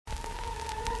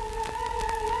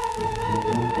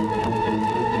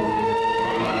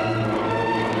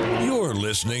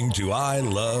listening to I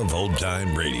Love Old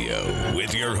Time Radio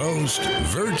with your host,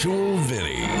 Virtual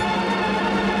Vinny.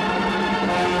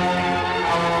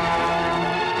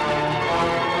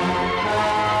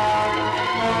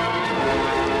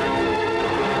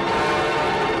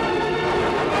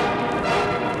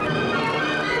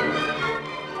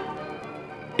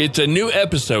 It's a new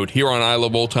episode here on I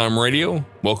Love Old Time Radio.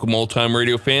 Welcome, Old Time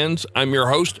Radio fans. I'm your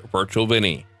host, Virtual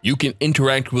Vinny. You can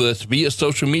interact with us via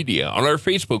social media on our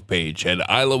Facebook page at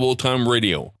I Love Old Time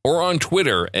Radio or on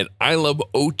Twitter at I Love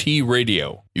OT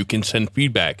Radio. You can send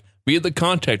feedback via the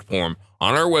contact form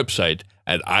on our website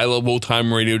at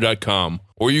iloveoldtimeradio.com,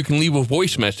 or you can leave a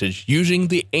voice message using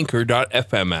the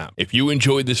Anchor.fm app. If you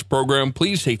enjoyed this program,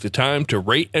 please take the time to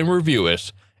rate and review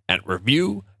us at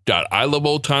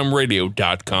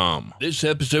review.iloveoldtimeradio.com. This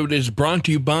episode is brought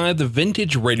to you by the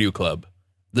Vintage Radio Club.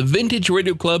 The Vintage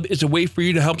Radio Club is a way for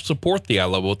you to help support the I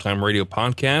Love Old Time Radio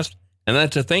podcast, and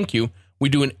that's a thank you. We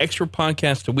do an extra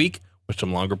podcast a week with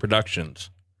some longer productions.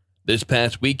 This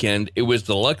past weekend, it was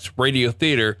the Lux Radio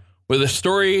Theater with a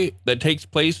story that takes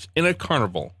place in a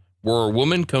carnival where a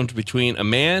woman comes between a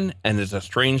man and his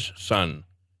estranged son.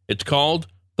 It's called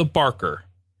The Barker.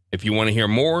 If you want to hear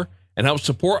more and help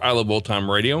support I Love Old Time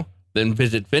Radio, then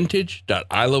visit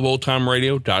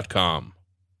vintage.iloveoldtimeradio.com.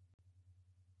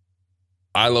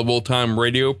 I Love Old Time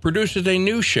Radio produces a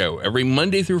new show every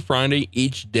Monday through Friday,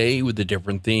 each day with a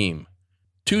different theme.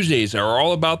 Tuesdays are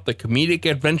all about the comedic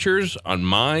adventures on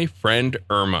My Friend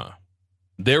Irma.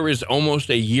 There is almost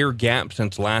a year gap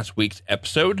since last week's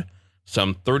episode.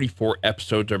 Some 34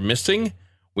 episodes are missing.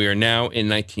 We are now in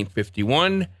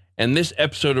 1951, and this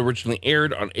episode originally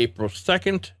aired on April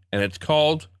 2nd, and it's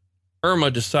called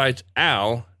Irma Decides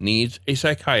Al Needs a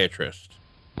Psychiatrist.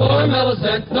 For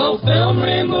Millicent, no film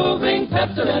removing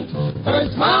Pepsodent. Her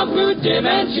smile grew dim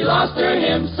and she lost her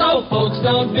hymn. So folks,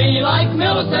 don't be like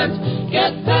Millicent.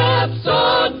 Get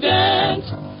Pepsodent.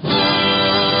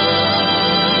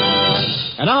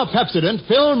 And now Pepsodent,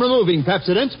 film removing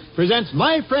Pepsodent, presents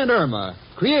My Friend Irma,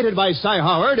 created by Cy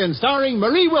Howard and starring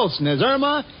Marie Wilson as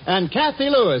Irma and Kathy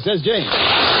Lewis as Jane.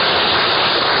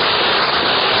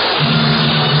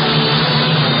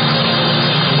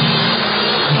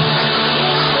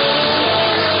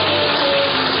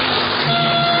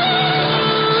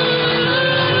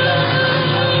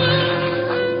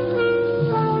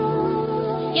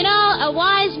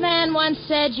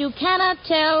 Said you cannot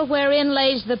tell wherein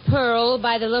lays the pearl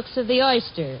by the looks of the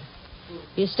oyster.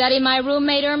 If you study my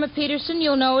roommate Irma Peterson,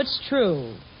 you'll know it's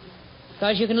true.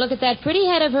 Because you can look at that pretty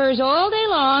head of hers all day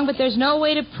long, but there's no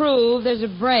way to prove there's a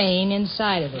brain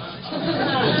inside of it.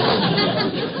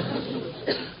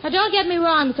 Now, don't get me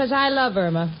wrong, because I love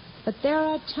Irma. But there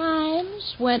are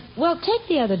times when... Well, take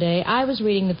the other day. I was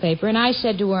reading the paper, and I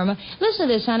said to Irma, listen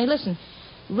to this, honey, listen.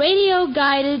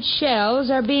 Radio-guided shells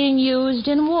are being used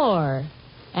in war.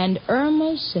 And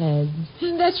Irma said...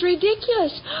 That's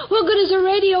ridiculous. What good is a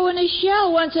radio in a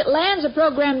shell? Once it lands, the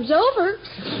program's over.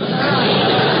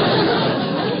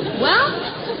 Well,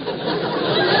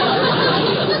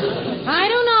 I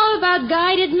don't know about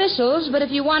guided missiles, but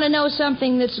if you want to know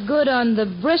something that's good on the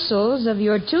bristles of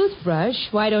your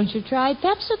toothbrush, why don't you try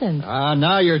Pepsodent?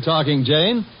 Now you're talking,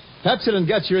 Jane. Pepsodent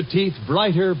gets your teeth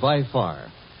brighter by far.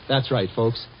 That's right,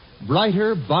 folks.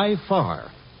 Brighter by far.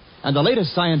 And the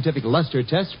latest scientific luster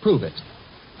tests prove it.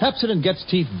 Pepsodent gets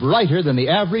teeth brighter than the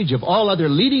average of all other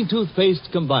leading toothpaste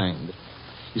combined.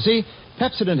 You see,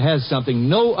 Pepsodent has something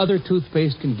no other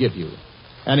toothpaste can give you.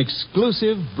 An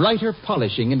exclusive, brighter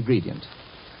polishing ingredient.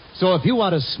 So if you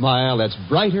want a smile that's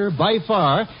brighter by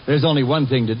far, there's only one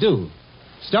thing to do.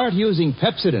 Start using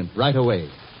Pepsodent right away.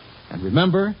 And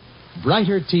remember,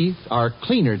 brighter teeth are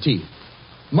cleaner teeth.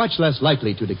 Much less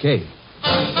likely to decay.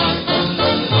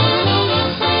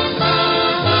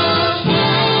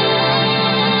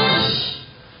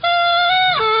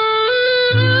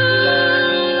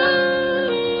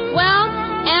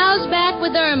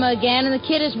 Irma again, and the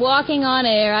kid is walking on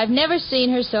air. I've never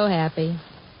seen her so happy.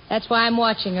 That's why I'm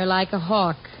watching her like a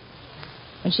hawk.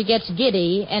 When she gets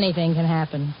giddy, anything can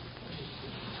happen.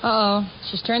 Uh-oh,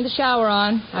 she's turned the shower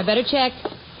on. I better check.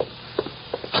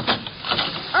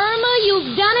 Irma,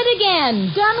 you've done it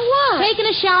again. Done what? Taking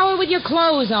a shower with your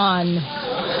clothes on.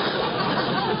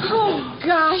 Oh,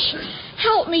 gosh.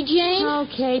 Help me, Jane.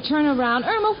 Okay, turn around.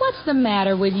 Irma, what's the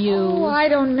matter with you? Oh, I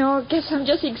don't know. I guess I'm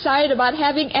just excited about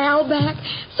having Al back.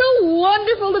 So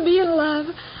wonderful to be in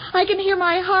love. I can hear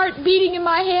my heart beating in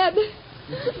my head.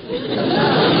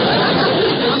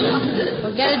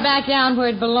 Well, get it back down where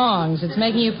it belongs. It's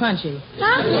making you punchy.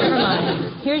 Huh? Never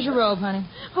mind. Here's your robe, honey.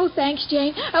 Oh, thanks,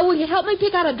 Jane. Will you help me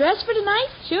pick out a dress for tonight?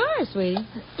 Sure, sweetie.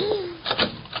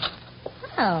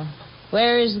 Well,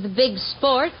 Where is the big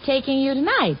sport taking you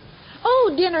tonight?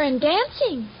 Oh, dinner and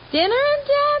dancing. Dinner and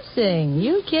dancing.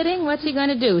 You kidding? What's he going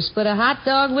to do? Split a hot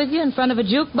dog with you in front of a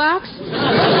jukebox?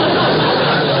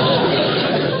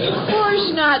 Of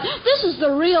course not. This is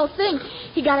the real thing.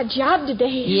 He got a job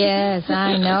today. Yes,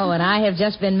 I know, and I have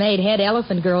just been made head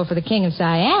elephant girl for the King of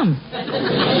Siam.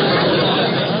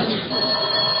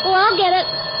 Oh, I'll get it.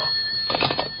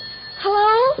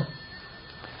 Hello?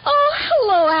 Oh,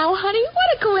 hello, Al, honey.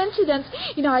 What a coincidence.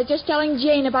 You know, I was just telling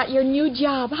Jane about your new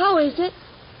job. How is it?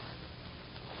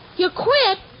 You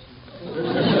quit?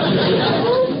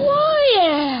 Oh, why,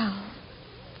 Al?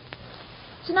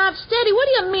 It's not steady. What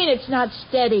do you mean it's not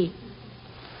steady?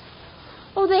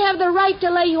 Oh, they have the right to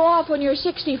lay you off when you're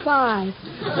 65.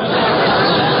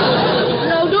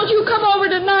 No, don't you come over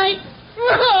tonight.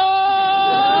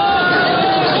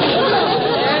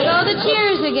 There go the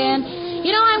cheers again.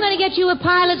 You know, I'm going to get you a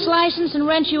pilot's license and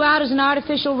rent you out as an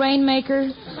artificial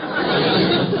rainmaker.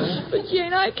 But,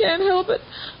 Jane, I can't help it.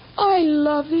 I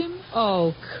love him.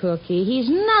 Oh, Cookie, he's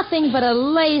nothing but a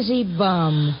lazy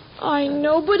bum. I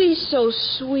know, but he's so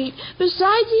sweet.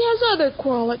 Besides, he has other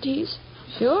qualities.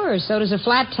 Sure, so does a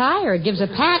flat tire. It gives a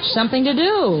patch something to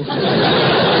do.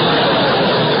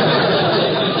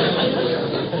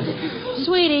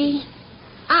 Sweetie,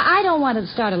 I don't want to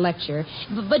start a lecture,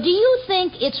 but do you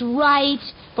think it's right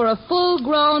for a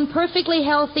full-grown, perfectly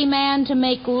healthy man to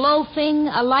make loafing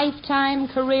a lifetime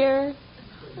career?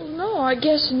 Well, no, I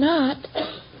guess not.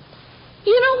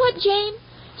 You know what, Jane?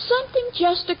 Something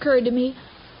just occurred to me.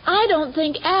 I don't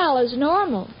think Al is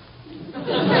normal.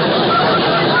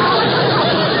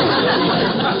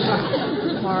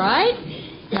 All right.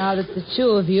 Now that the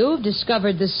two of you have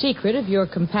discovered the secret of your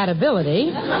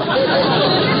compatibility,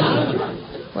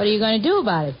 what are you going to do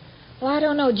about it? Well, I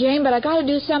don't know, Jane, but I got to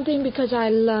do something because I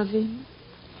love him.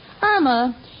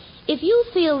 Irma, if you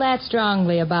feel that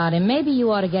strongly about him, maybe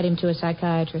you ought to get him to a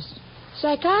psychiatrist.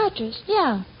 Psychiatrist?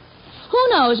 Yeah. Who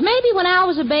knows? Maybe when Al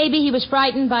was a baby, he was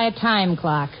frightened by a time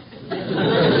clock.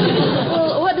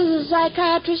 Well, what does a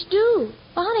psychiatrist do?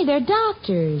 Well, honey, they're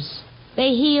doctors.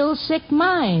 They heal sick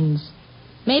minds.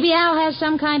 Maybe Al has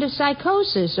some kind of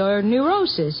psychosis or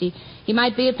neurosis. He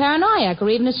might be a paranoiac or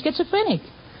even a schizophrenic.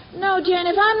 No, Jane,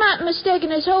 if I'm not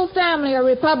mistaken, his whole family are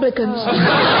Republicans. Oh.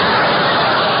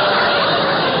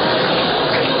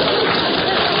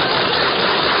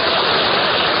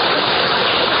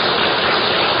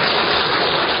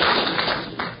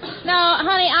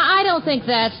 I don't think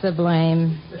that's the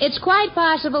blame. It's quite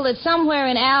possible that somewhere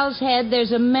in Al's head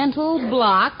there's a mental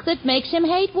block that makes him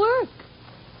hate work.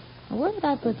 Where did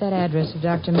I put that address of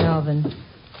Dr. Melvin?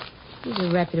 He's a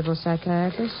reputable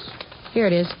psychiatrist. Here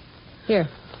it is. Here.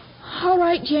 All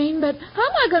right, Jane, but how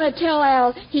am I going to tell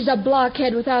Al he's a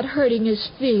blockhead without hurting his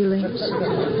feelings?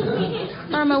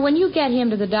 Irma, when you get him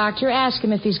to the doctor, ask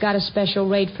him if he's got a special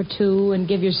rate for two and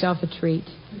give yourself a treat.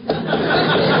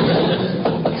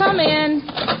 Come in.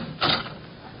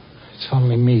 It's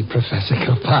only me, Professor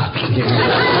Kropotkin.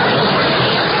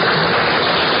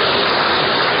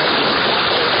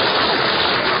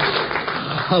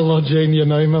 Hello, Jane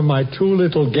and Irma, my two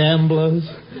little gamblers.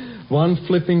 One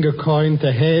flipping a coin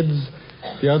to heads,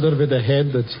 the other with a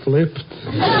head that's flipped.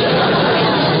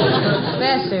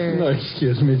 Professor. No,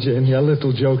 excuse me, Jane. A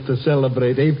little joke to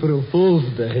celebrate April Fool's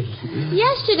Day.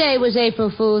 Yesterday was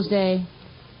April Fool's Day.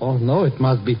 Oh, no, it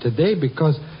must be today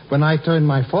because when I turned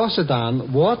my faucet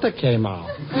on, water came out.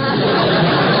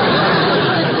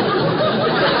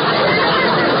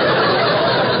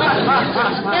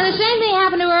 Now, the same thing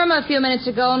happened to Irma a few minutes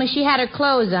ago, only she had her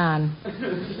clothes on.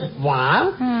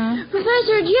 What?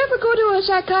 Professor, did you ever go to a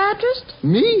psychiatrist?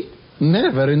 Me?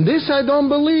 Never. In this I don't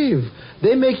believe.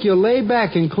 They make you lay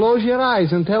back and close your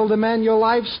eyes and tell the man your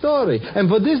life story. And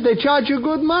for this, they charge you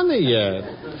good money, yeah.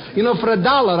 You know, for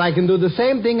 $1, I can do the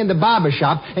same thing in the barber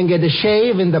shop and get a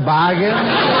shave in the bargain.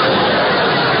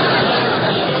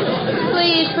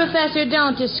 Please, Professor,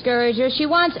 don't discourage her. She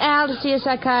wants Al to see a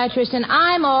psychiatrist, and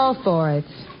I'm all for it.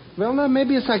 Well, now,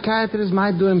 maybe a psychiatrist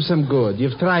might do him some good.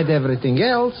 You've tried everything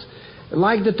else.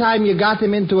 Like the time you got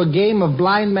him into a game of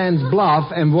blind man's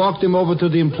bluff and walked him over to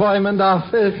the employment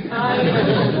office.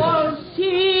 I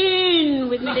waltzing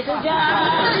with little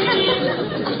darling.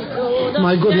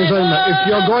 My goodness, Irma, if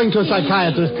you're going to a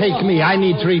psychiatrist, take me. I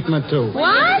need treatment, too.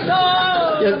 What?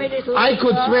 Yes, I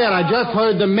could swear I just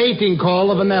heard the mating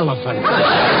call of an elephant.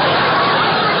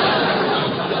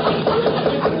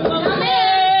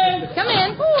 Come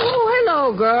in. Oh,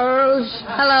 hello, girls.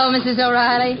 Hello, Mrs.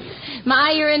 O'Reilly.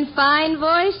 My, you're in fine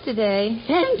voice today.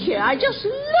 Thank you. I just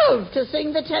love to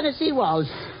sing the Tennessee Waltz.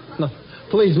 No,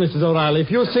 please, Mrs. O'Reilly, if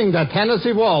you sing that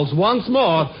Tennessee Waltz once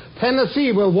more,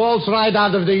 Tennessee will waltz right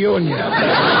out of the Union.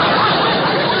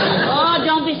 Oh,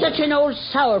 don't be such an old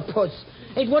sourpuss.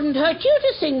 It wouldn't hurt you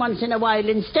to sing once in a while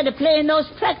instead of playing those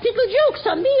practical jokes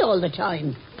on me all the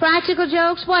time. Practical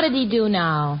jokes? What did he do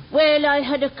now? Well, I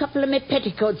had a couple of my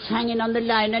petticoats hanging on the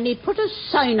line, and he put a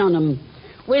sign on them.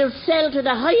 We'll sell to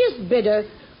the highest bidder,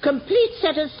 complete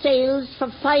set of sails for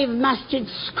 5-masted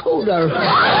schooner.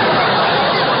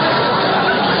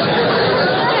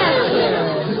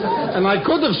 And I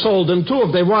could have sold them, too,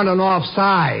 if they weren't an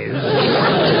offsize.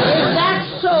 Is that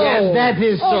so? Yes, that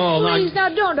is so. Oh, please, now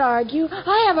don't argue.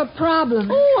 I have a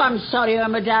problem. Oh, I'm sorry,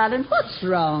 Irma, darling. What's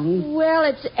wrong? Well,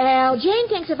 it's Al. Jane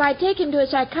thinks if I take him to a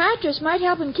psychiatrist, might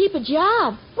help him keep a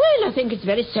job. Well, I think it's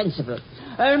very sensible.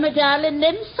 Irma, darling,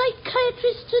 them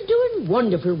psychiatrists are doing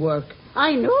wonderful work.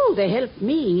 I know they helped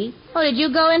me. Oh, did you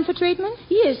go in for treatment?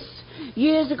 Yes.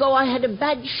 Years ago, I had a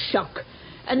bad shock.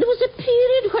 And there was a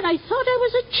period when I thought I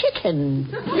was a chicken.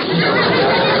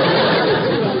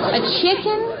 A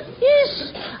chicken?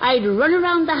 Yes. I'd run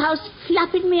around the house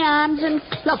flapping my arms and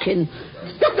clucking.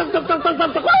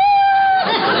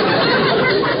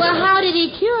 Well, how did he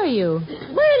cure you?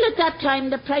 Well, at that time,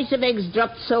 the price of eggs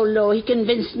dropped so low, he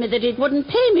convinced me that it wouldn't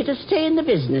pay me to stay in the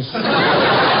business.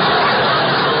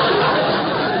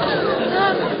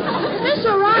 Miss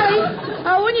O'Reilly,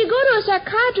 when you go to a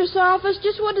psychiatrist's office,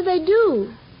 just what do they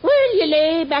do? Well, you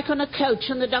lay back on a couch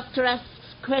and the doctor asks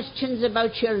questions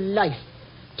about your life.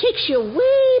 Takes you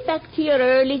way back to your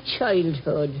early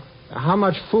childhood. How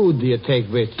much food do you take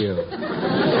with you?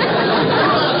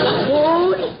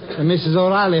 Food? Mrs.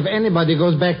 O'Reilly, if anybody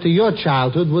goes back to your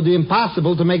childhood, it would be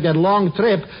impossible to make that long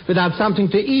trip without something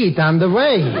to eat on the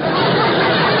way.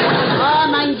 Oh,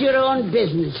 mind your own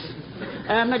business.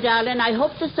 Irma, darling, I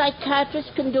hope the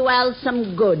psychiatrist can do Al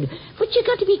some good. But you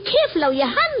got to be careful how you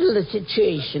handle the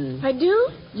situation. I do?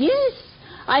 Yes.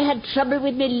 I had trouble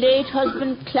with my late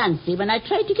husband, Clancy, when I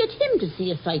tried to get him to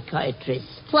see a psychiatrist.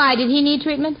 Why, did he need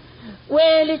treatment?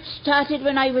 Well, it started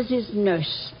when I was his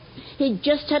nurse. He'd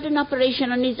just had an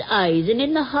operation on his eyes, and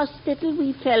in the hospital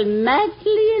we fell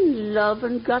madly in love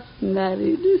and got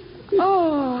married.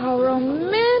 Oh, how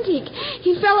romantic.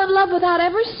 He fell in love without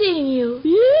ever seeing you.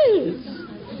 Yes.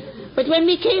 But when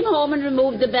we came home and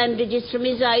removed the bandages from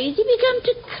his eyes, he began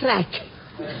to crack.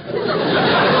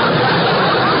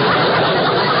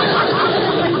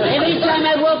 Every time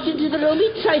I walked into the room,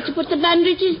 he tried to put the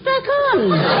bandages back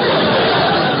on.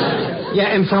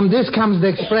 Yeah, and from this comes the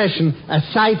expression, a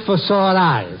sight for sore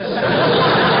eyes.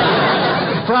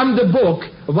 From the book,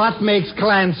 What Makes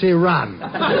Clancy Run?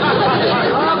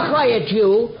 Oh, quiet,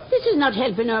 you. This is not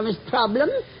helping Irma's problem.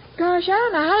 Gosh, I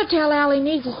don't know how to tell Al he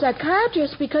needs a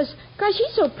psychiatrist because, gosh,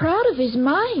 he's so proud of his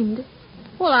mind.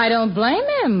 Well, I don't blame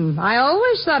him. I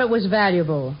always thought it was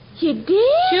valuable. You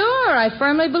did? Sure, I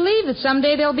firmly believe that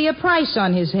someday there'll be a price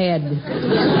on his head.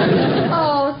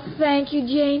 Oh, thank you,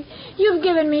 Jane. You've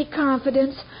given me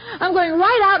confidence. I'm going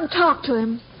right out and talk to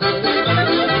him.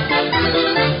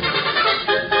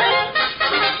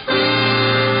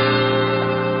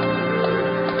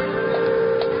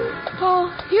 Oh,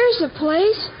 here's the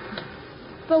place.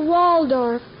 The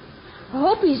Waldorf. I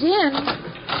hope he's in.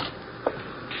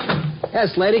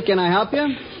 Yes, lady, can I help you?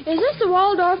 Is this the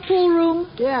Waldorf pool room?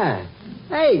 Yeah.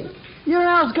 Hey, you're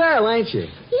Al's girl, ain't you?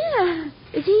 Yeah.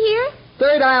 Is he here?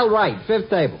 Third aisle right, fifth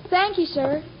table. Thank you,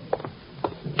 sir.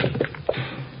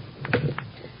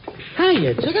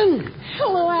 Hiya, chicken.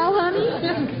 Hello, Al,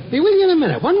 honey. Be with you in a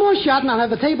minute. One more shot and I'll have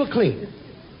the table clean.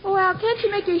 Oh, Al, can't you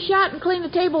make your shot and clean the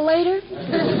table later?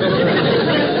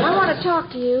 I want to talk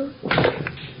to you.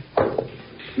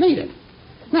 Made it.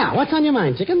 Now, what's on your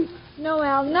mind, chicken? No,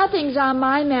 Al, nothing's on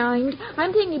my mind.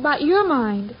 I'm thinking about your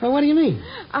mind. Well, what do you mean?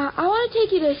 I want to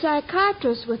take you to a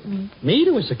psychiatrist with me. Me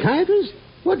to a psychiatrist?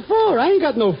 What for? I ain't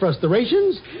got no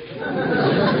frustrations.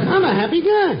 I'm a happy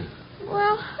guy.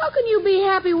 Well, how can you be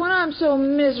happy when I'm so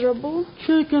miserable?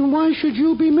 Chicken, why should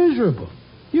you be miserable?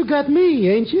 You got me,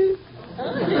 ain't you?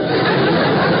 Well,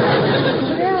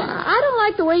 I don't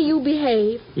like the way you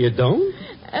behave. You don't?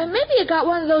 Maybe you got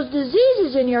one of those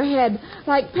diseases in your head,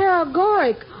 like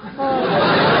paragoric, or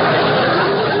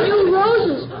new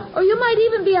roses, or you might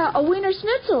even be a wiener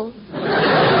schnitzel.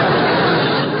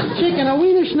 Chicken, a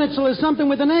wiener schnitzel is something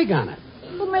with an egg on it.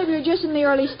 Well, maybe you're just in the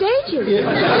early stages. You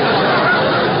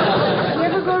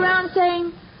ever go around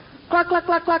saying, cluck, cluck,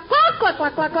 cluck, cluck, cluck, cluck,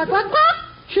 cluck, cluck, cluck, cluck, cluck?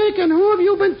 Chicken, who have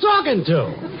you been talking to?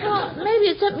 Well,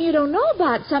 maybe it's something you don't know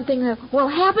about, something that will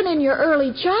happen in your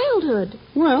early childhood.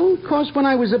 Well, of course, when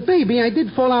I was a baby, I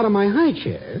did fall out of my high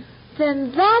chair.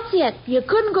 Then that's it. You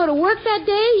couldn't go to work that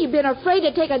day. You've been afraid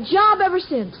to take a job ever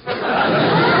since.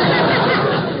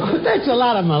 That's a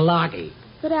lot of malarkey.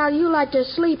 But, Al, you like to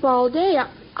sleep all day.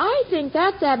 I think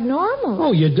that's abnormal.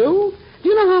 Oh, you do? Do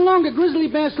you know how long a grizzly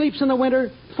bear sleeps in the winter?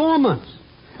 4 months.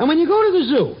 And when you go to the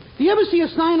zoo, do you ever see a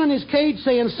sign on his cage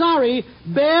saying, sorry,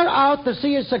 bear out to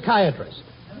see a psychiatrist?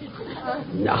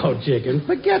 No, chicken,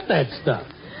 forget that stuff.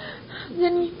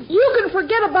 Then you can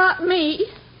forget about me.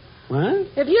 What?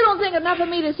 If you don't think enough of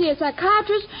me to see a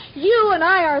psychiatrist, you and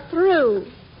I are through.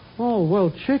 Oh,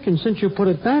 well, chicken, since you put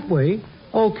it that way,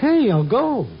 okay, I'll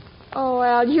go. Oh,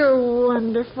 Al, you're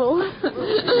wonderful. Here's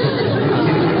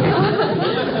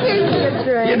your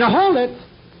drink. Yeah, now, hold it.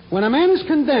 When a man is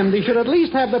condemned, he should at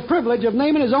least have the privilege of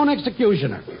naming his own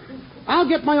executioner. I'll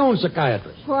get my own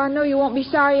psychiatrist. Oh, I know you won't be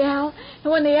sorry, Al.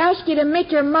 And when they ask you to make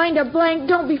your mind a blank,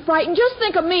 don't be frightened. Just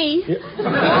think of me.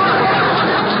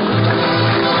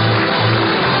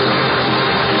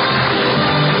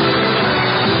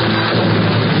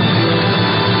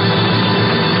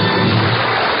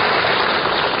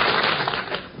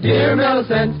 Dear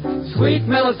Millicent, sweet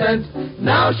Millicent,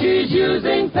 now she's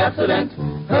using Pepsodent.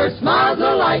 Her smile's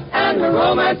a light and her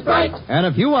romance bright. And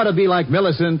if you want to be like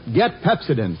Millicent, get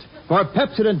Pepsodent. For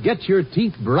Pepsodent gets your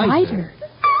teeth brighter.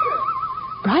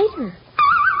 Brighter.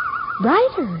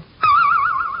 Brighter.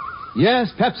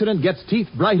 Yes, Pepsodent gets teeth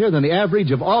brighter than the average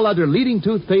of all other leading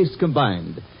toothpastes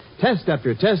combined. Test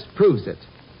after test proves it.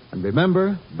 And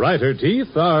remember, brighter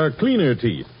teeth are cleaner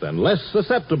teeth and less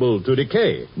susceptible to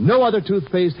decay. No other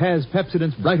toothpaste has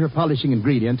Pepsodent's brighter polishing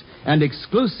ingredient and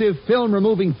exclusive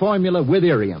film-removing formula with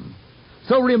irium.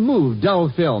 So remove dull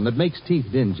film that makes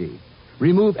teeth dingy.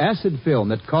 Remove acid film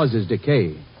that causes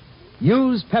decay.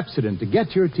 Use Pepsodent to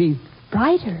get your teeth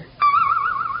brighter.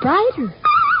 Brighter.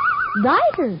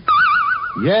 Brighter.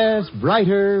 Yes,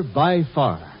 brighter by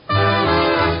far.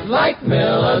 Like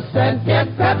Millicent, get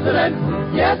Pepsodent.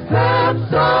 Get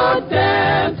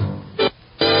Pepsodent.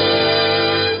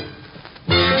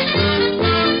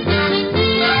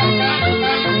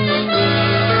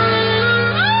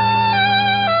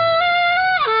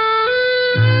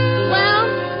 Well,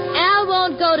 Al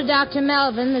won't go to Dr.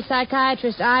 Melvin, the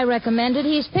psychiatrist I recommended.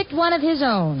 He's picked one of his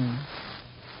own.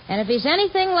 And if he's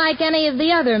anything like any of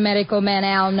the other medical men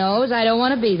Al knows, I don't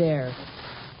want to be there.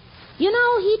 You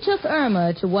know, he took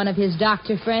Irma to one of his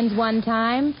doctor friends one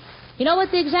time. You know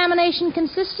what the examination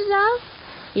consisted of?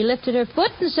 He lifted her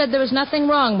foot and said there was nothing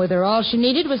wrong with her. All she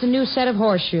needed was a new set of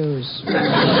horseshoes.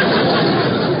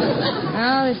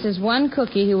 Now, this is one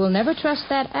cookie who will never trust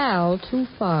that Al too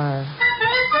far.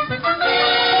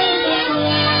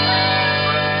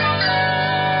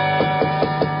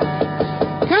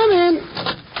 Come in.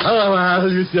 Hello, Al.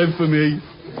 You sent for me.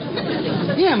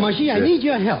 Yeah, Mushy, I need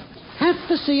your help. Have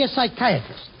to see a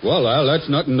psychiatrist. Well, Al, that's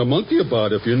nothing to monkey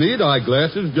about. If you need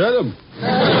eyeglasses, get them.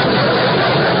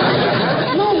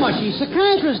 No, Mushy,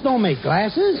 psychiatrists don't make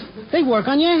glasses. They work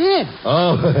on your head.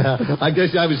 Oh, I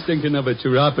guess I was thinking of a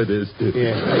chiropodist.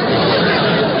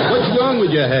 Yeah. What's wrong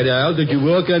with your head, Al? Did you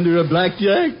walk under a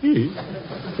blackjack?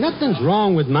 Nothing's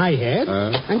wrong with my head.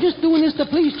 I'm just doing this to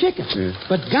please Chicken. Yeah.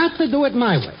 But got to do it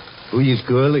my way. Who you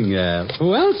calling, Al?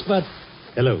 Who else but...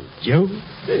 Hello, Joe?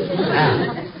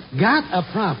 Got a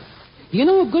problem. Do you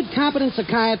know a good, competent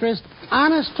psychiatrist?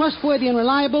 Honest, trustworthy, and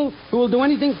reliable, who will do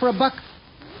anything for a buck?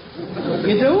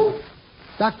 You do?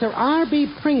 Dr. R.B.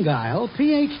 Pringile,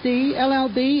 Ph.D.,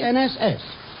 LL.D., and S.S.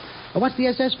 What's the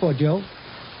S.S. for, Joe?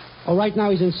 Oh, right now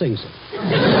he's in Sing Sing.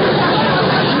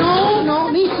 No,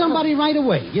 need somebody right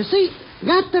away. You see,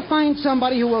 got to find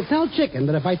somebody who will tell Chicken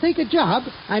that if I take a job,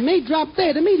 I may drop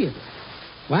dead immediately.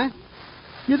 What?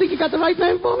 You think you got the right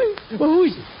man for me? Well, who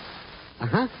is he?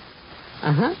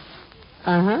 Mm-hmm.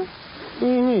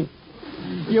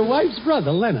 Your wife's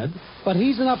brother, Leonard, but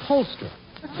he's an upholsterer.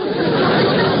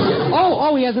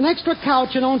 Oh, he has an extra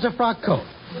couch and owns a frock coat.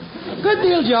 Good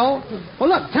deal, Joe. Well,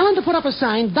 look, tell him to put up a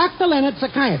sign, Dr. Leonard,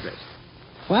 psychiatrist.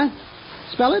 What?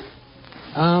 Spell it?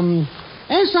 Psychitrist.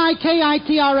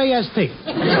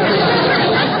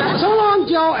 So long,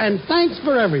 Joe, and thanks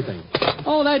for everything.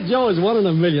 Oh, that Joe is one in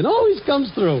a million. Always comes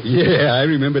through. Yeah, I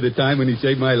remember the time when he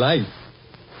saved my life.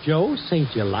 Joe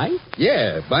saved your life?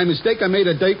 Yeah, by mistake I made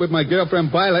a date with my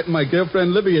girlfriend Violet and my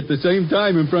girlfriend Libby at the same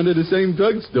time in front of the same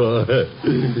drugstore.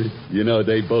 You know,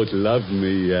 they both loved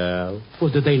me, Al.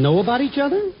 Well, did they know about each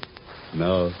other?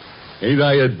 No. Ain't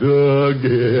I a dog?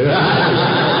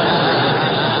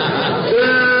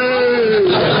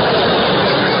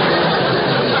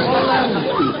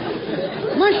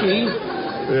 Mushy,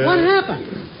 what happened?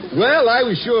 Well, I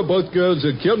was sure both girls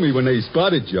had killed me when they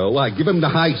spotted Joe. I give him the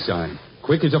high sign.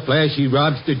 Quick as a flash, he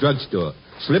robs the drugstore,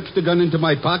 slips the gun into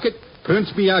my pocket,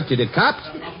 prints me out to the cops,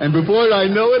 and before I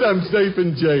know it, I'm safe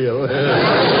in jail.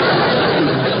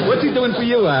 What's he doing for you?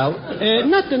 you, Al?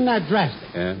 Nothing that drastic.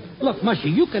 Yeah? Look, Mushy,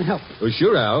 you can help. Oh,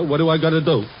 sure, Al. What do I got to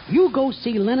do? You go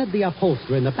see Leonard the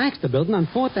upholsterer in the Baxter building on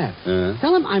 4th Ave.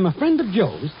 Tell him I'm a friend of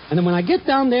Joe's, and then when I get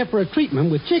down there for a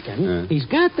treatment with chicken, he's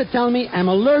got to tell me I'm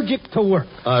allergic to work.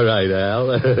 All right,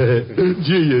 Al.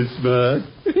 Gee, you're smart.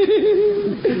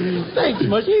 Thanks,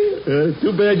 Mushy.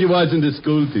 Too bad you wasn't a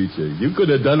school teacher. You could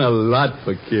have done a lot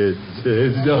for kids.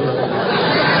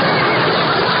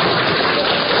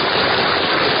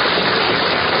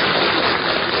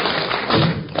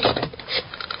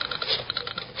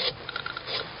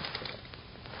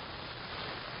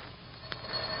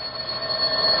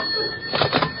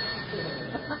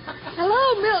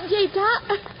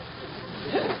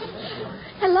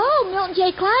 Hello, Milton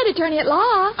J. Clyde, attorney at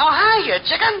law. Oh, hiya,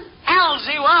 chicken.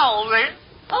 Alzy Wowzy.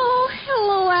 Oh,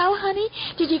 hello, Al, honey.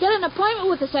 Did you get an appointment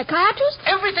with a psychiatrist?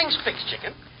 Everything's fixed,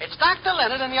 chicken. It's Dr.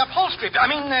 Leonard in the upholstery... the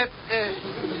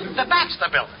Baxter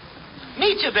building.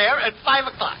 Meet you there at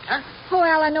 5 o'clock, huh? Oh,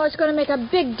 Al, I know it's going to make a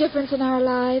big difference in our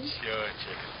lives. Sure,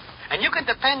 chicken. And you can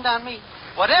depend on me.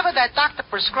 Whatever that doctor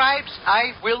prescribes,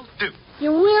 I will do.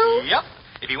 You will? Yep.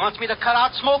 If he wants me to cut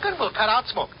out smoking, we'll cut out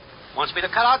smoking. Wants me to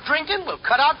cut out drinking, we'll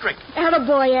cut out drinking.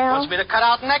 Attaboy, Al. Wants me to cut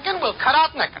out necking, we'll cut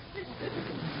out necking.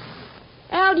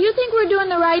 Al, do you think we're doing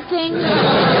the right thing?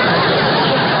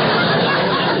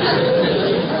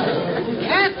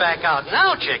 Can't back out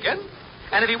now, chicken.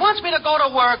 And if he wants me to go to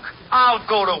work, I'll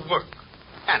go to work.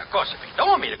 And, of course, if he don't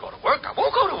want me to go to work, I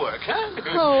won't go to work, huh?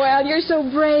 Oh, Al, you're so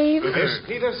brave. Miss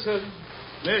Peterson.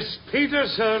 Miss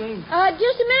Peterson.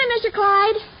 Just a minute, Mr.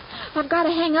 Clyde. I've got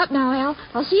to hang up now, Al.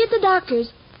 I'll see you at the doctor's.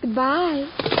 Goodbye.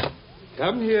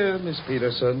 Come here, Miss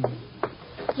Peterson.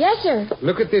 Yes, sir.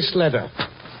 Look at this letter.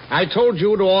 I told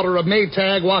you to order a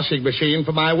Maytag washing machine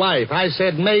for my wife. I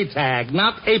said Maytag,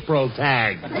 not April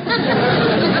tag. Well,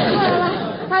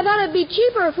 I thought it'd be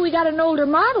cheaper if we got an older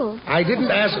model. I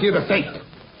didn't ask you to think.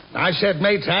 I said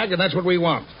Maytag, and that's what we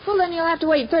want. Well, then you'll have to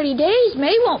wait 30 days.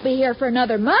 May won't be here for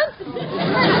another month.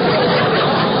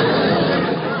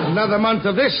 Another month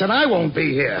of this, and I won't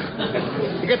be here.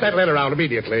 You get that letter out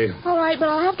immediately. All right, but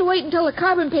I'll have to wait until the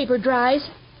carbon paper dries.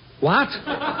 What?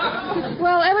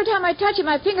 Well, every time I touch it,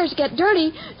 my fingers get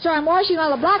dirty, so I'm washing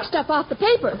all the black stuff off the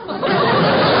paper.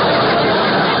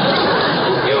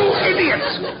 You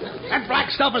idiots! That black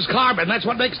stuff is carbon. That's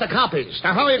what makes the copies.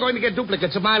 Now, how are you going to get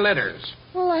duplicates of my letters?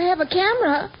 Well, I have a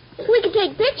camera. We can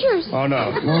take pictures. Oh,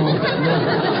 no.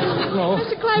 No.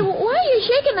 Mr. Clyde, why are you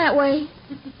shaking that way?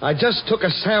 I just took a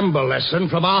samba lesson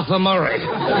from Arthur Murray.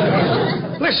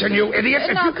 Listen, you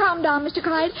idiot. Now, calm down, Mr.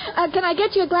 Clyde. Can I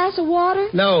get you a glass of water?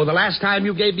 No, the last time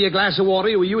you gave me a glass of water,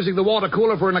 you were using the water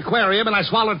cooler for an aquarium, and I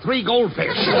swallowed 3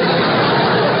 goldfish.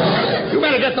 You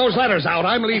better get those letters out.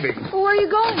 I'm leaving. Well, where are you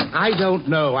going? I don't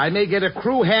know. I may get a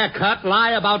crew haircut,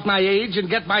 lie about my age, and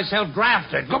get myself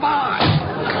drafted. Goodbye.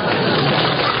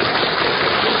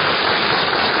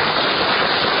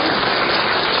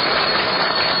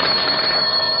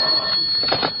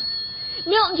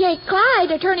 Milton J.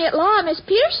 Clyde, attorney at law. Miss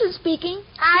Peterson speaking.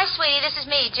 Hi, sweetie. This is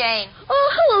me, Jane. Oh,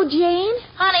 hello, Jane.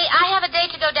 Honey, I have a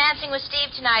date to go dancing with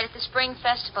Steve tonight at the Spring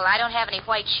Festival. I don't have any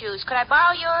white shoes. Could I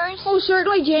borrow yours? Oh,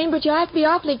 certainly, Jane, but you have to be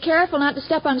awfully careful not to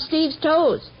step on Steve's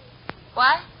toes.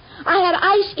 What? I had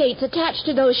ice skates attached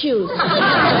to those shoes. Oh,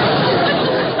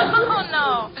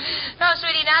 no. No,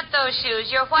 sweetie, not those shoes.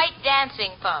 Your white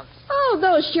dancing pumps. Oh,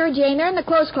 those, sure, Jane. They're in the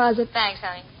clothes closet. Thanks,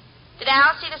 honey. Did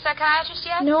Al see the psychiatrist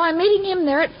yet? No, I'm meeting him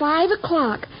there at 5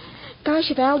 o'clock.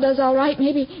 Gosh, if Al does all right,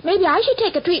 maybe I should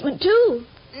take a treatment, too.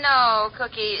 No,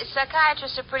 Cookie.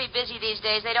 Psychiatrists are pretty busy these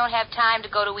days. They don't have time to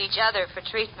go to each other for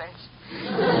treatments.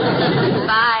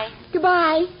 Bye.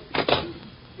 Goodbye.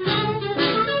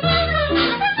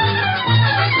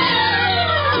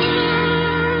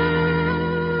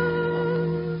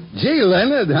 Gee,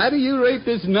 Leonard, how do you rate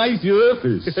this nice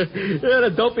office? Yeah,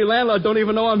 the dopey landlord don't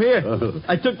even know I'm here.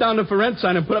 I took down the for rent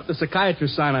sign and put up the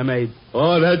psychiatrist sign I made.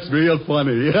 Oh, that's real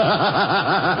funny.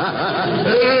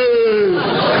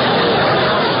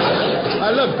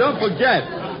 Look, don't forget.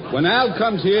 When Al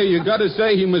comes here, you got to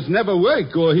say he must never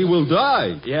work or he will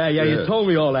die. Yeah, you told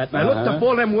me all that. Now, look up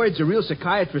all them words a real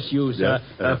psychiatrist use.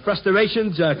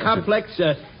 Frustrations, complex,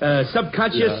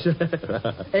 subconscious.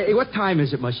 Hey, what time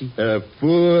is it, Mushy?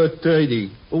 4:30.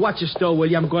 Well, watch your stove,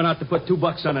 will you? I'm going out to put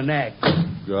 $2 on a nag.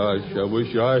 Gosh, I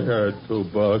wish I had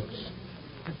 $2.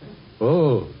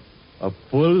 Oh, a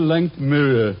full-length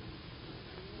mirror.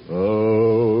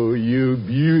 Oh, you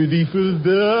beautiful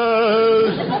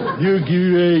doll. You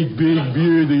great, big,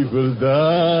 beautiful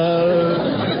doll.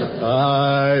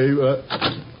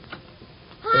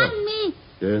 Honey.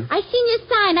 Yeah? I seen your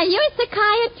sign. Are you a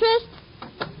psychiatrist?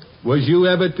 Was you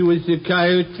ever to a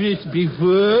psychiatrist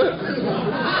before?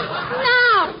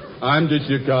 No. I'm the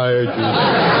psychiatrist.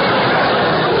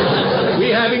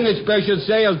 We're having a special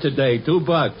sale today, $2.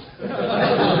 Well,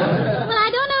 I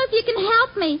don't know if you can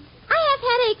help me. I have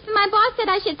headaches, and my boss said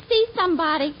I should see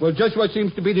somebody. Well, just what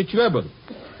seems to be the trouble?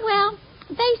 Well,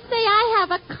 they say I have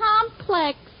a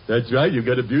complex. That's right, you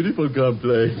got a beautiful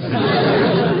complex.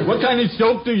 What kind of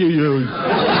soap do you use?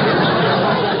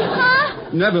 Huh?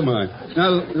 Never mind.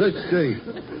 Now, let's see.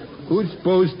 Who's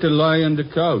supposed to lie on the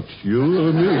couch, you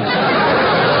or me?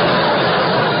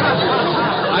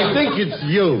 I think it's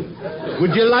you.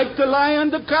 Would you like to lie on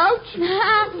the couch?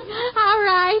 All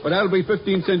right. But that'll be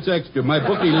 15 cents extra. My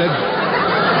bookie lives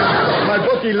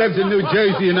in New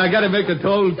Jersey, and I got to make a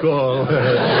toll call.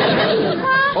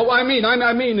 Oh, I mean,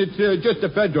 it's just a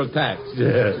federal tax.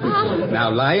 Now,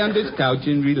 lie on this couch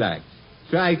and relax.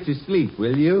 Try to sleep,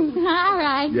 will you? All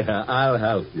right. Yeah, I'll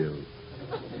help you.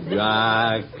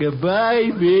 Rock a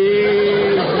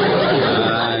baby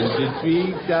on the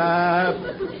treetop.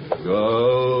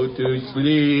 Go to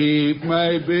sleep,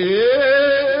 my baby.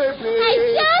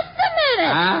 Hey, just a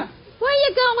minute. Huh? Where you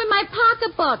going with my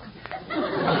pocketbook?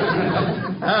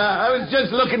 I was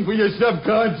just looking for your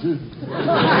subconscious.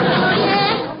 Oh,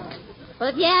 yeah? Well,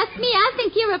 if you ask me, I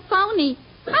think you're a phony.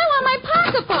 I want my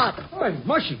pocketbook. Hey,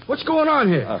 Mushy, what's going on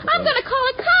here? I'm going to call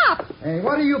a cop. Hey,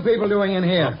 what are you people doing in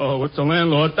here? Oh, it's the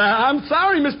landlord. I'm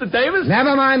sorry, Mr. Davis.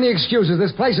 Never mind the excuses.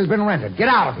 This place has been rented. Get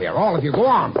out of here, all of you. Go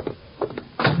on.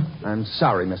 I'm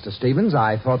sorry, Mr. Stevens.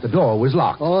 I thought the door was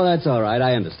locked. Oh, that's all right.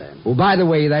 I understand. Oh, by the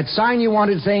way, that sign you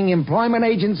wanted saying employment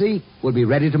agency will be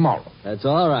ready tomorrow. That's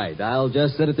all right. I'll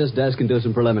just sit at this desk and do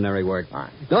some preliminary work. All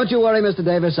right. Don't you worry, Mr.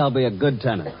 Davis. I'll be a good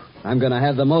tenant. I'm going to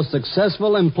have the most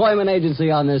successful employment agency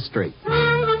on this street.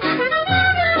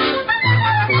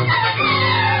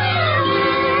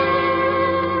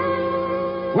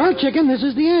 Well, Chicken, this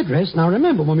is the address. Now,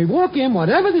 remember, when we walk in,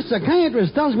 whatever the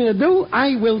psychiatrist tells me to do,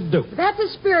 I will do. That's a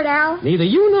spirit, Al. Neither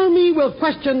you nor me will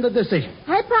question the decision.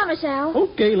 I promise, Al.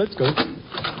 Okay, let's go.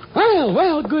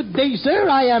 Well, good day, sir.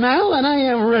 I am Al, and I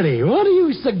am ready. What do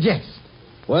you suggest?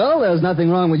 Well, there's nothing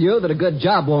wrong with you that a good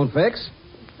job won't fix.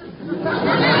 What?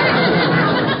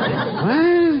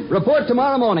 Report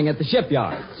tomorrow morning at the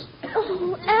shipyards.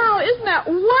 Oh, Al, isn't that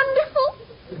wonderful?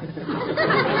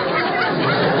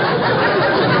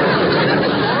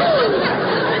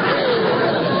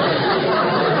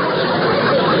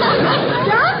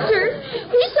 Doctor,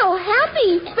 he's so happy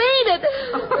he fainted.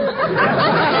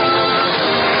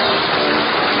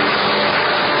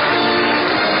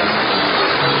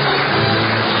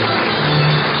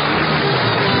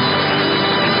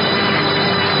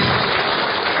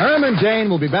 Irma and Jane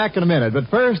will be back in a minute, but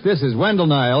first, this is Wendell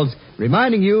Niles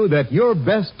reminding you that your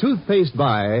best toothpaste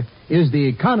buy is the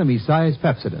economy size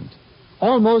Pepsodent.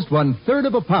 Almost 1/3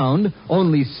 of a pound,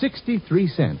 only 63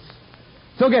 cents.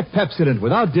 So get Pepsodent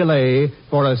without delay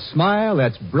for a smile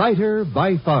that's brighter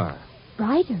by far.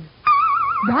 Brighter.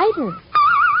 Brighter.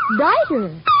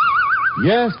 Brighter.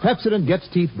 Yes, Pepsodent gets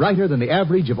teeth brighter than the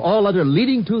average of all other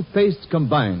leading toothpastes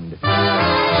combined.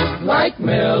 Like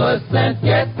Millicent,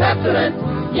 get Pepsodent.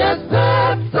 Yes,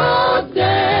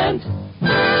 Pepsodent.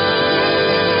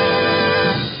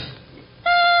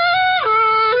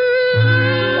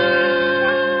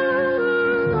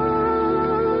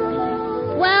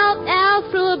 Well, Al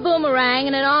threw a boomerang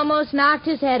and it almost knocked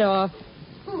his head off.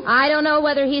 I don't know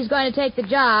whether he's going to take the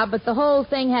job, but the whole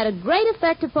thing had a great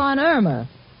effect upon Irma.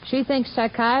 She thinks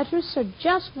psychiatrists are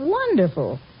just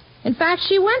wonderful. In fact,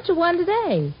 she went to one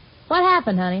today. What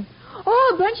happened, honey?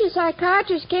 Oh, a bunch of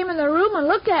psychiatrists came in the room and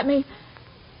looked at me.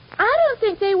 I don't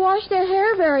think they wash their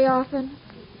hair very often.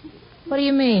 What do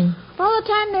you mean? All the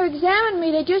time they examined me,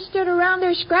 they just stood around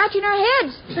there scratching their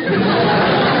heads.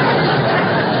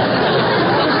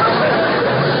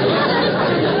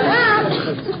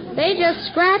 They just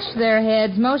scratched their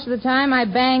heads. Most of the time I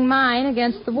bang mine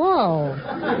against the wall.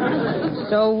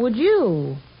 So would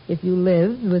you, if you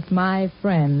lived with my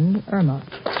friend Irma.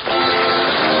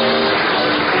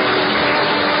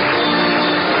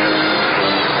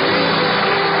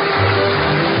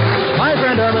 My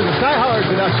Friend Irma is a Sky Howard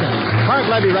production. Mark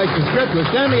Levy writes the script with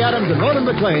Stanley Adams and Roland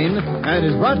McLean and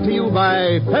is brought to you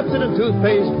by Pepsodent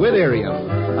Toothpaste with Ariel,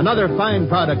 another fine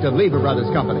product of Lever Brothers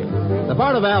Company. The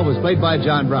part of Al was played by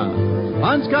John Brown.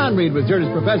 Hans Conried was heard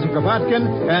as Professor Kropotkin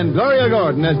and Gloria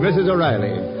Gordon as Mrs.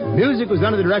 O'Reilly. Music was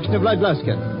under the direction of Led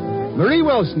Luskin. Marie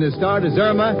Wilson is starred as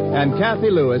Irma and Kathy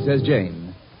Lewis as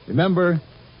Jane. Remember,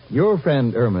 your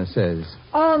friend Irma says...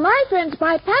 All my friends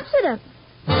buy Pepsodent.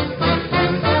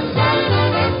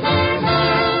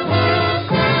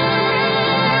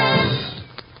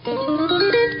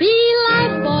 Be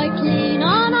life, boy,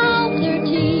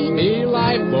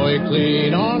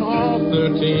 clean on all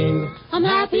 13. I'm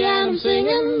happy and I'm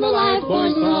singing the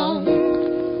Lifebuoy song.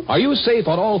 Are you safe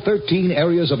on all 13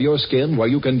 areas of your skin where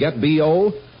you can get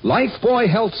BO?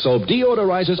 Lifebuoy Health Soap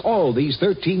deodorizes all these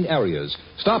 13 areas,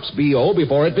 stops BO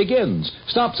before it begins,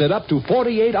 stops it up to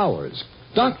 48 hours.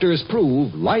 Doctors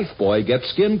prove Lifebuoy gets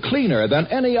skin cleaner than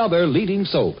any other leading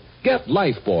soap. Get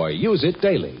Lifebuoy. Use it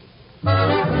daily.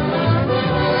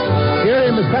 Here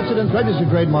is Pepsodent's registered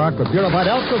trademark for purified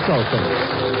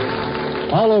alka-sulfate.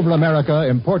 All over America,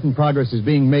 important progress is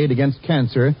being made against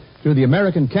cancer through the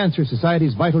American Cancer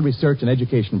Society's vital research and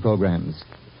education programs.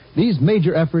 These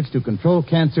major efforts to control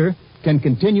cancer can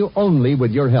continue only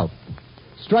with your help.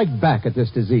 Strike back at this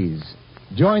disease.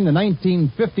 Join the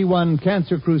 1951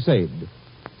 Cancer Crusade.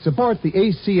 Support the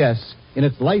ACS in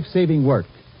its life-saving work.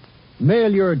 Mail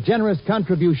your generous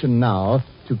contribution now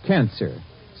to Cancer.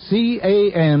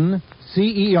 CANCER,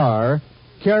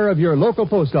 care of your local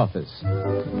post office.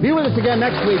 Be with us again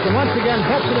next week, and once again,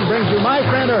 Pepsodent brings you My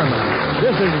Friend Irma.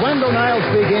 This is Wendell Niles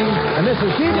speaking, and this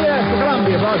is CBS, the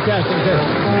Columbia Broadcasting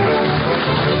System.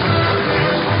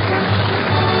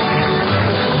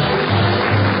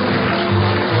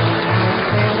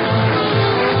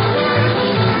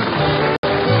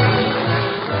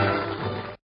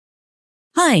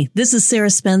 Hi, this is Sarah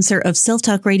Spencer of Self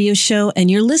Talk Radio Show,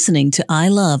 and you're listening to I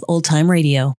Love Old Time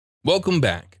Radio. Welcome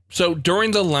back. So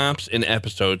during the lapse in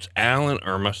episodes, Al and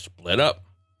Irma split up.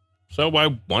 So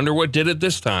I wonder what did it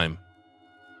this time.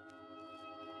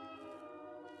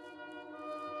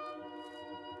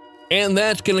 And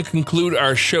that's going to conclude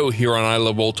our show here on I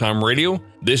Love Old Time Radio.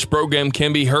 This program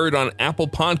can be heard on Apple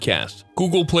Podcasts,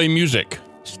 Google Play Music,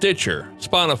 Stitcher,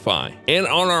 Spotify, and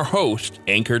on our host,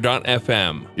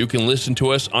 Anchor.fm. You can listen to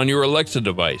us on your Alexa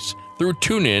device through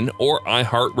TuneIn or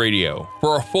iHeartRadio.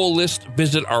 For a full list,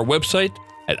 visit our website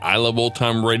at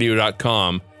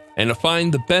iloveoldtimeradio.com and to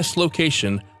find the best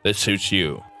location that suits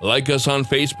you. Like us on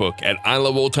Facebook at I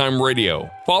Love Old Time Radio.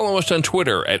 Follow us on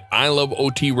Twitter at I Love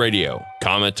OT Radio.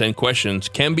 Comments and questions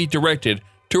can be directed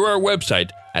to our website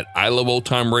at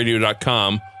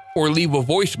iloveoldtimeradio.com or leave a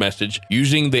voice message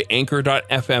using the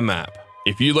Anchor.fm app.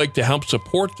 If you'd like to help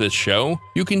support this show,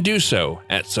 you can do so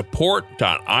at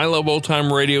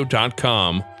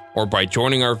support.iloveoldtimeradio.com or by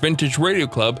joining our Vintage Radio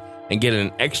Club and get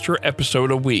an extra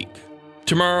episode a week.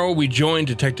 Tomorrow, we join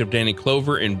Detective Danny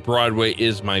Clover in Broadway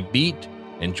Is My Beat,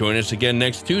 and join us again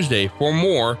next Tuesday for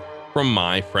more from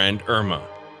My Friend Irma.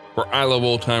 For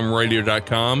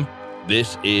iloveoldtimeradio.com,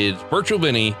 this is Virtual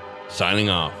Vinny signing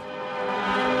off.